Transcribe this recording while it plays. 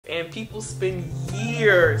and people spend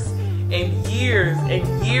years and years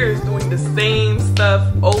and years doing the same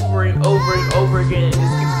stuff over and over and over again, and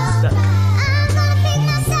just keeps them stuck.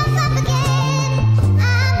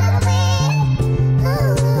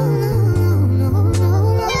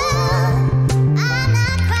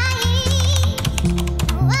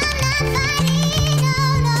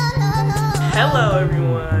 Hello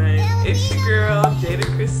everyone, it's your girl Jada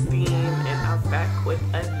Christine, and I'm back with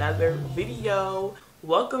another video.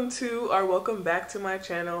 Welcome back to my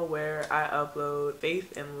channel where I upload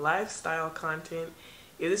faith and lifestyle content.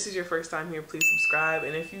 If this is your first time here, please subscribe,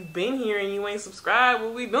 and if you've been here and you ain't subscribed,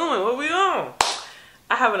 what we doing? What we on?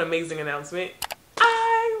 I have an amazing announcement.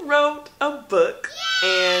 I wrote a book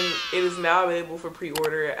and it is now available for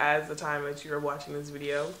pre-order as the time that you are watching this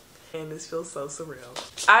video. And this feels so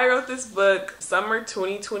surreal. I wrote this book summer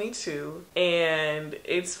 2022 and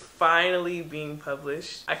it's finally being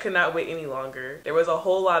published. I could not wait any longer. There was a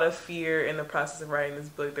whole lot of fear in the process of writing this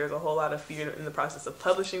book. There's a whole lot of fear in the process of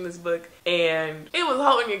publishing this book, and it was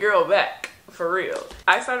holding your girl back. For real.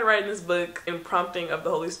 I started writing this book in prompting of the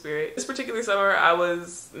Holy Spirit. This particular summer, I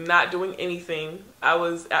was not doing anything. I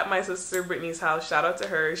was at my sister Brittany's house. Shout out to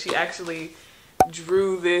her. She actually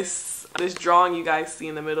drew this drawing you guys see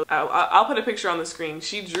in the middle. I'll put a picture on the screen.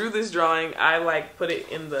 She drew this drawing. I like put it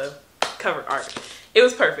in the cover art. It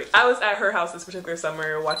was perfect. I was at her house this particular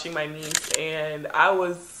summer watching my niece, and I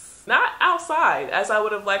was not outside as I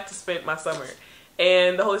would have liked to spend my summer.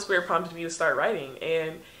 And the Holy Spirit prompted me to start writing,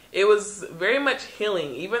 and it was very much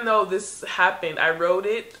healing. Even though this happened, I wrote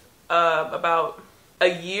it about a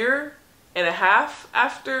year and a half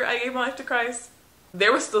after I gave my life to Christ.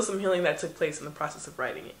 There was still some healing that took place in the process of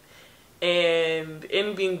writing it. And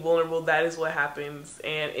in being vulnerable, that is what happens.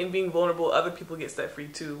 And in being vulnerable, other people get set free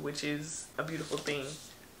too, which is a beautiful thing.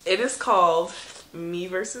 It is called Me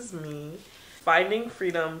Versus Me: Finding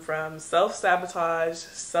Freedom from Self-Sabotage,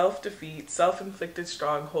 Self-Defeat, Self-Inflicted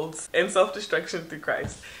Strongholds, and Self-Destruction Through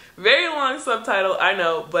Christ. Very long subtitle, I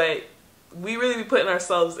know, but we really be putting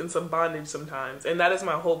ourselves in some bondage sometimes. And that is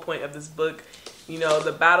my whole point of this book. You know,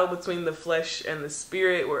 the battle between the flesh and the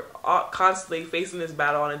spirit, we're constantly facing this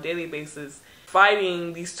battle on a daily basis,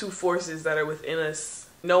 fighting these two forces that are within us,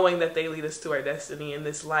 knowing that they lead us to our destiny in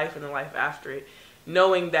this life and the life after it.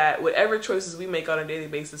 Knowing that whatever choices we make on a daily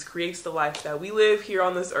basis creates the life that we live here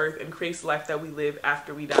on this earth and creates the life that we live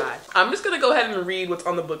after we die. I'm just going to go ahead and read what's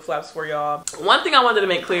on the book flaps for y'all. One thing I wanted to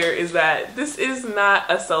make clear is that this is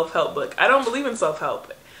not a self-help book. I don't believe in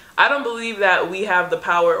self-help. I don't believe that we have the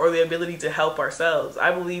power or the ability to help ourselves.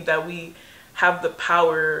 I believe that we have the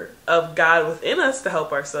power of God within us to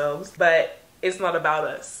help ourselves, but it's not about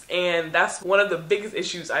us. And that's one of the biggest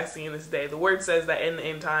issues I see in this day. The word says that in the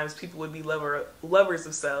end times, people would be lovers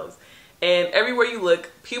of selves. And everywhere you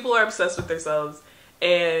look, people are obsessed with themselves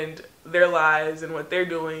and their lives and what they're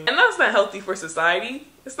doing. And that's not healthy for society.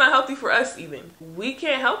 It's not healthy for us even. We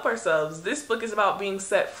can't help ourselves. This book is about being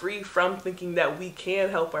set free from thinking that we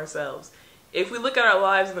can help ourselves. If we look at our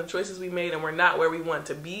lives and the choices we made and we're not where we want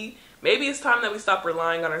to be, maybe it's time that we stop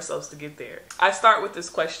relying on ourselves to get there. I start with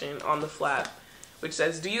this question on the flap, which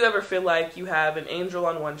says, do you ever feel like you have an angel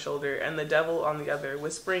on one shoulder and the devil on the other,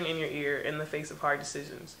 whispering in your ear in the face of hard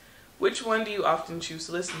decisions? Which one do you often choose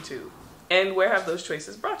to listen to? And where have those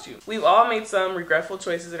choices brought you? We've all made some regretful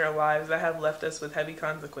choices in our lives that have left us with heavy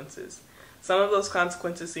consequences. Some of those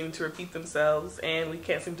consequences seem to repeat themselves, and we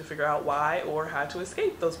can't seem to figure out why or how to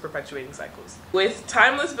escape those perpetuating cycles. With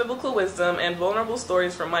timeless biblical wisdom and vulnerable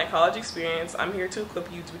stories from my college experience, I'm here to equip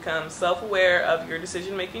you to become self-aware of your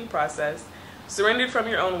decision-making process, surrendered from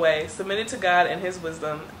your own way, submitted to God and His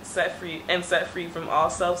wisdom, set free from all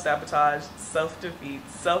self-sabotage, self-defeat,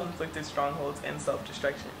 self-inflicted strongholds, and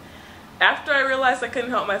self-destruction. After I realized I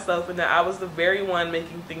couldn't help myself and that I was the very one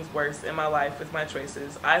making things worse in my life with my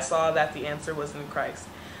choices, I saw that the answer was in Christ.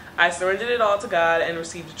 I surrendered it all to God and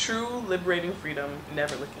received true, liberating freedom,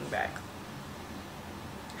 never looking back.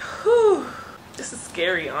 Whew. This is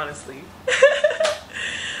scary, honestly.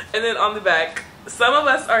 And then on the back, some of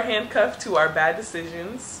us are handcuffed to our bad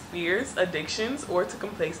decisions, fears, addictions, or to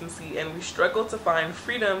complacency, and we struggle to find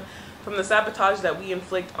freedom from the sabotage that we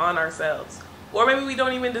inflict on ourselves. Or maybe we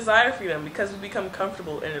don't even desire freedom because we become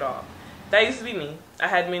comfortable in it all. That used to be me. I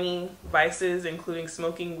had many vices, including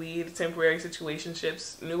smoking weed, temporary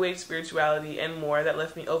situationships, new age spirituality, and more that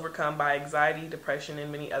left me overcome by anxiety, depression,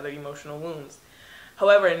 and many other emotional wounds.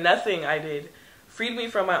 However, nothing I did freed me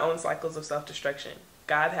from my own cycles of self-destruction.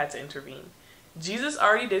 God had to intervene. Jesus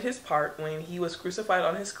already did his part when he was crucified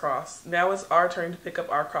on his cross. Now it's our turn to pick up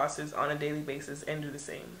our crosses on a daily basis and do the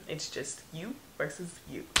same. It's just you versus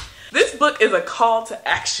you. This book is a call to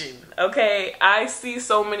action, okay? I see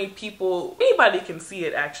so many people, anybody can see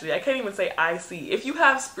it actually. I can't even say I see. If you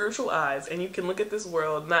have spiritual eyes and you can look at this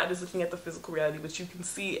world, not just looking at the physical reality, but you can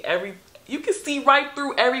see right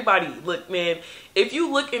through everybody. Look, man, if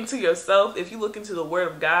you look into yourself, if you look into the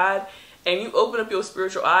Word of God, and you open up your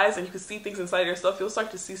spiritual eyes and you can see things inside yourself, you'll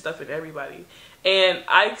start to see stuff in everybody. And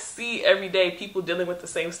I see every day people dealing with the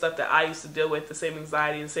same stuff that I used to deal with, the same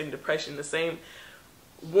anxiety, the same depression, the same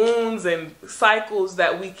wounds and cycles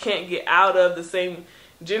that we can't get out of, the same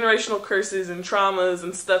generational curses and traumas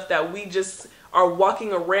and stuff that we just are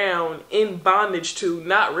walking around in bondage to,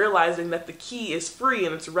 not realizing that the key is free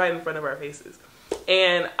and it's right in front of our faces.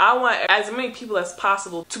 And I want as many people as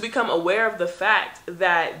possible to become aware of the fact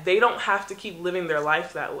that they don't have to keep living their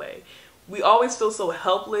life that way. We always feel so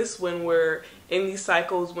helpless when we're in these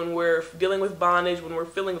cycles, when we're dealing with bondage, when we're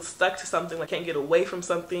feeling stuck to something, like can't get away from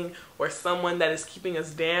something or someone that is keeping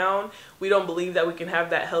us down. We don't believe that we can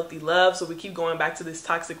have that healthy love, so we keep going back to this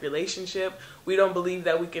toxic relationship. We don't believe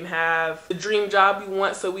that we can have the dream job we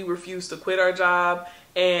want, so we refuse to quit our job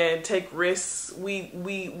and take risks. We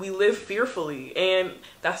live fearfully, and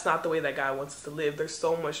that's not the way that God wants us to live. There's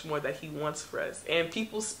so much more that He wants for us. And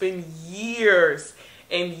people spend years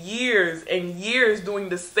and years and years doing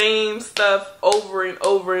the same stuff over and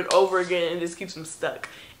over and over again, and it just keeps them stuck.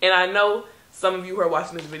 And I know some of you who are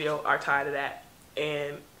watching this video are tired of that.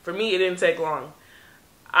 And for me, it didn't take long.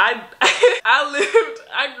 I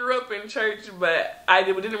grew up in church, but I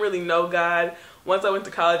didn't really know God. Once I went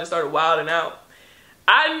to college, I started wilding out.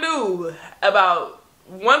 I knew about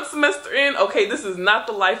one semester in, okay, this is not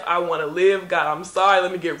the life I want to live. God, I'm sorry.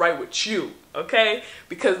 Let me get right with you, okay?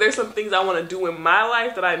 Because there's some things I want to do in my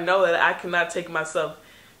life that I know that I cannot take myself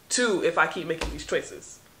to if I keep making these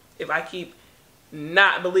choices. If I keep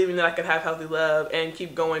not believing that I can have healthy love and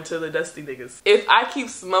keep going to the dusty niggas. If I keep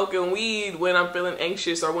smoking weed when I'm feeling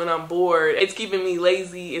anxious or when I'm bored, it's keeping me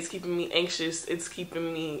lazy, it's keeping me anxious, it's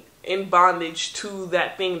keeping me in bondage to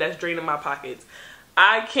that thing that's draining my pockets.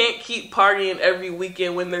 I can't keep partying every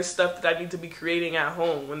weekend when there's stuff that I need to be creating at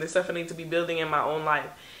home, when there's stuff I need to be building in my own life,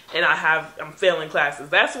 and I'm failing classes.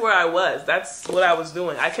 That's where I was. That's what I was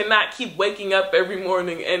doing. I cannot keep waking up every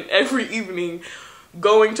morning and every evening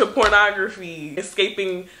going to pornography,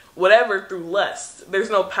 escaping whatever through lust. There's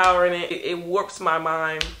no power in it. It warps my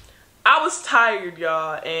mind. I was tired,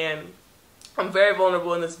 y'all, and I'm very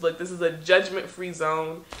vulnerable in this book. This is a judgment-free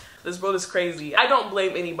zone. This world is crazy. I don't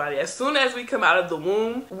blame anybody. As soon as we come out of the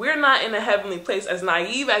womb, we're not in a heavenly place. As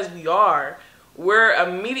naive as we are, we're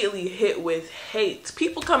immediately hit with hate.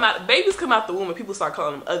 Babies come out the womb and people start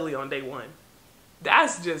calling them ugly on day one.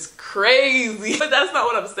 That's just crazy. But that's not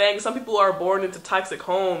what I'm saying. Some people are born into toxic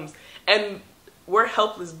homes and we're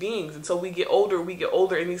helpless beings until we get older,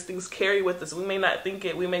 and these things carry with us. We may not think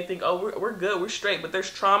it. We may think, oh, we're good, we're straight, but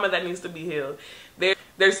there's trauma that needs to be healed.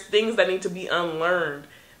 There's things that need to be unlearned.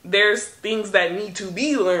 There's things that need to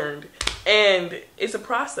be learned, and it's a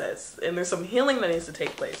process, and there's some healing that needs to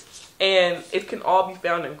take place, and it can all be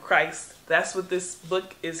found in Christ. That's what this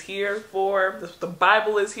book is here for. That's what the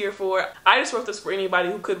Bible is here for. I just wrote this for anybody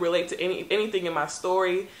who could relate to anything in my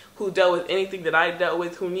story, who dealt with anything that I dealt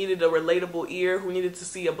with, who needed a relatable ear, who needed to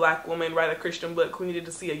see a black woman write a Christian book, who needed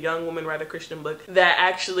to see a young woman write a Christian book that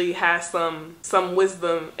actually has some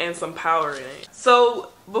wisdom and some power in it.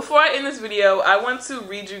 So before I end this video, I want to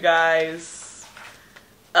read you guys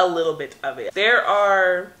a little bit of it. There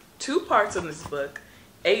are 2 parts in this book,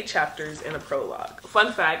 8 chapters and a prologue.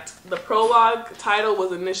 Fun fact, the prologue title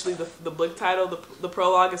was initially the book title. The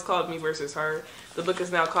prologue is called Me Versus Her. The book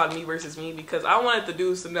is now called Me Versus Me because I wanted the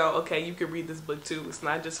dudes to know, okay, you can read this book too. It's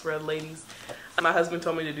not just for ladies. My husband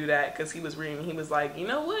told me to do that because he was reading. He was like, you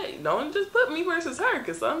know what? Don't just put Me Versus Her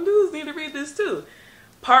because some dudes need to read this too.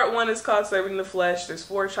 Part 1 is called Serving the Flesh. There's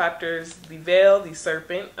 4 chapters: The Veil, The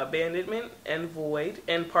Serpent, Abandonment, and Void.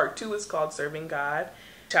 And part 2 is called Serving God.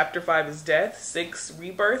 Chapter 5 is Death, 6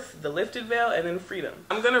 Rebirth, The Lifted Veil, and then Freedom.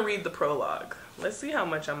 I'm gonna read the prologue. Let's see how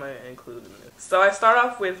much I'm gonna include in this. So I start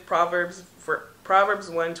off with Proverbs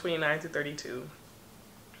 1:29-32.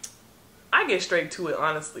 I get straight to it,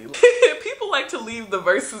 honestly. People like to leave the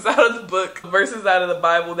verses out of the book, verses out of the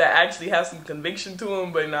Bible that actually have some conviction to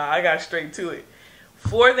them, but nah, I got straight to it.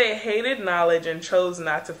 For they hated knowledge and chose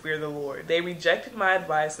not to fear the Lord. They rejected my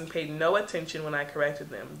advice and paid no attention when I corrected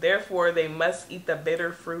them. Therefore, they must eat the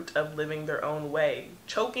bitter fruit of living their own way,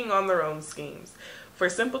 choking on their own schemes. For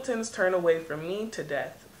simpletons turn away from me to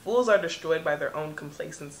death. Fools are destroyed by their own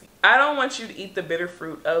complacency. I don't want you to eat the bitter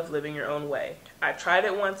fruit of living your own way. I tried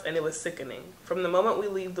it once and it was sickening. From the moment we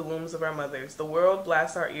leave the wombs of our mothers, the world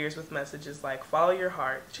blasts our ears with messages like follow your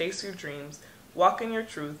heart, chase your dreams, Walk in your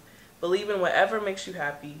truth. Believe in whatever makes you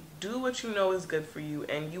happy. Do what you know is good for you,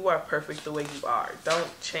 and you are perfect the way you are.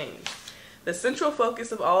 Don't change. The central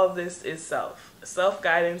focus of all of this is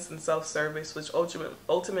self-guidance and self-service, which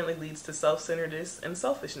ultimately leads to self-centeredness and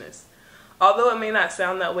selfishness. Although it may not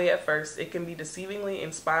sound that way at first, it can be deceivingly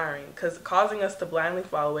inspiring, causing us to blindly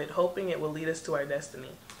follow it, hoping it will lead us to our destiny.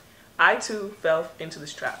 I too fell into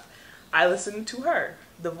this trap. I listened to her,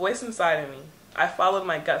 the voice inside of me. I followed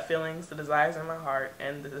my gut feelings, the desires in my heart,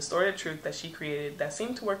 and the distorted truth that she created that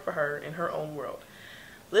seemed to work for her in her own world.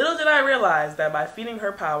 Little did I realize that by feeding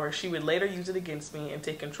her power, she would later use it against me and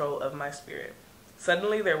take control of my spirit.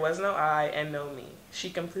 Suddenly, there was no I and no me. She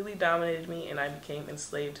completely dominated me, and I became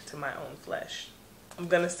enslaved to my own flesh. I'm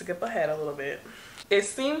gonna skip ahead a little bit. It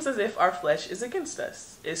seems as if our flesh is against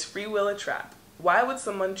us. Is free will a trap? Why would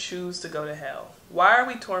someone choose to go to hell? Why are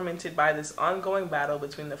we tormented by this ongoing battle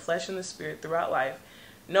between the flesh and the spirit throughout life,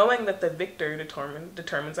 knowing that the victor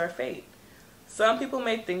determines our fate? Some people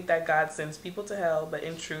may think that God sends people to hell, but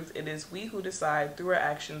in truth, it is we who decide through our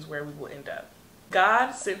actions where we will end up.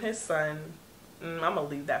 God sent his son. I'm going to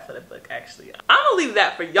leave that for the book, actually. I'm going to leave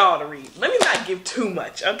that for y'all to read. Let me not give too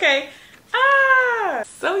much, okay?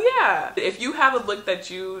 So yeah, if you have a book that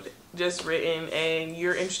you just written and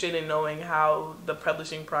you're interested in knowing how the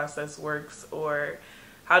publishing process works or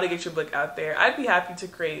how to get your book out there, I'd be happy to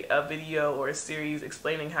create a video or a series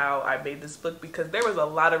explaining how I made this book, because there was a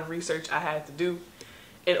lot of research I had to do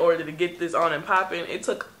in order to get this on and popping. It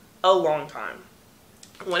took a long time.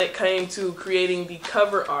 When it came to creating the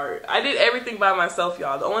cover art, I did everything by myself,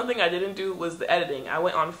 y'all. The only thing I didn't do was the editing. I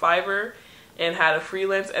went on Fiverr and had a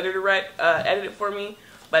freelance editor edit it for me.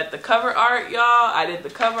 But the cover art, y'all, I did the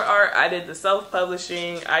cover art. I did the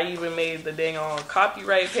self-publishing. I even made the dang on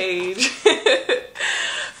copyright page.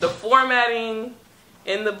 The formatting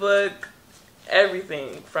in the book,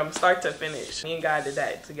 everything from start to finish. Me and God did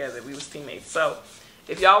that together. We was teammates. So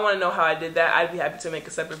if y'all want to know how I did that, I'd be happy to make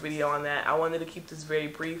a separate video on that. I wanted to keep this very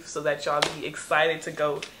brief so that y'all be excited to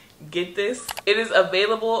go get this. It is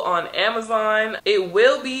available on Amazon. It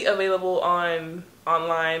will be available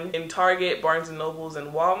online in Target, Barnes & Nobles,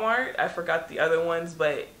 and Walmart. I forgot the other ones,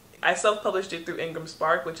 but I self-published it through Ingram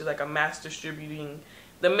Spark, which is like a mass distributing,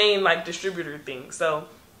 the main like distributor thing. So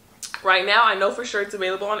right now I know for sure it's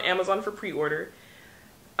available on Amazon for pre-order.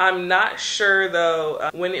 I'm not sure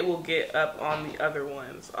though when it will get up on the other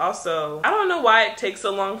ones. Also, I don't know why it takes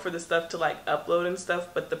so long for the stuff to like upload and stuff,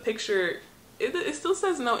 but the picture, it still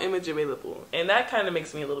says no image available, and that kind of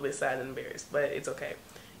makes me a little bit sad and embarrassed, but it's okay.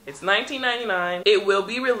 It's $19.99. It will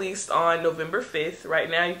be released on November 5th. Right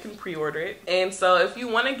now you can pre-order it, and so if you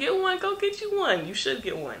want to get one, go get you one. You should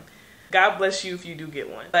get one. God bless you if you do get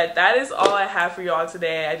one. But that is all I have for y'all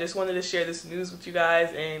today. I just wanted to share this news with you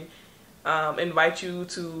guys and formally invite you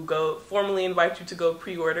to go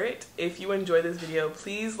pre-order it. If you enjoyed this video,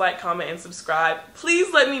 please like, comment, and subscribe.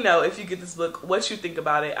 Please let me know if you get this book, what you think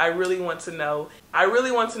about it. I really want to know. I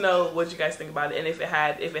really want to know what you guys think about it, and if it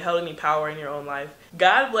held any power in your own life.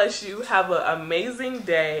 God bless you. Have an amazing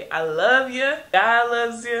day. I love you. God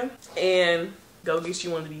loves you. And go get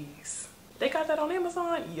you one of these. They got that on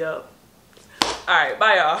Amazon? Yup. Alright,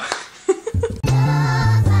 bye y'all.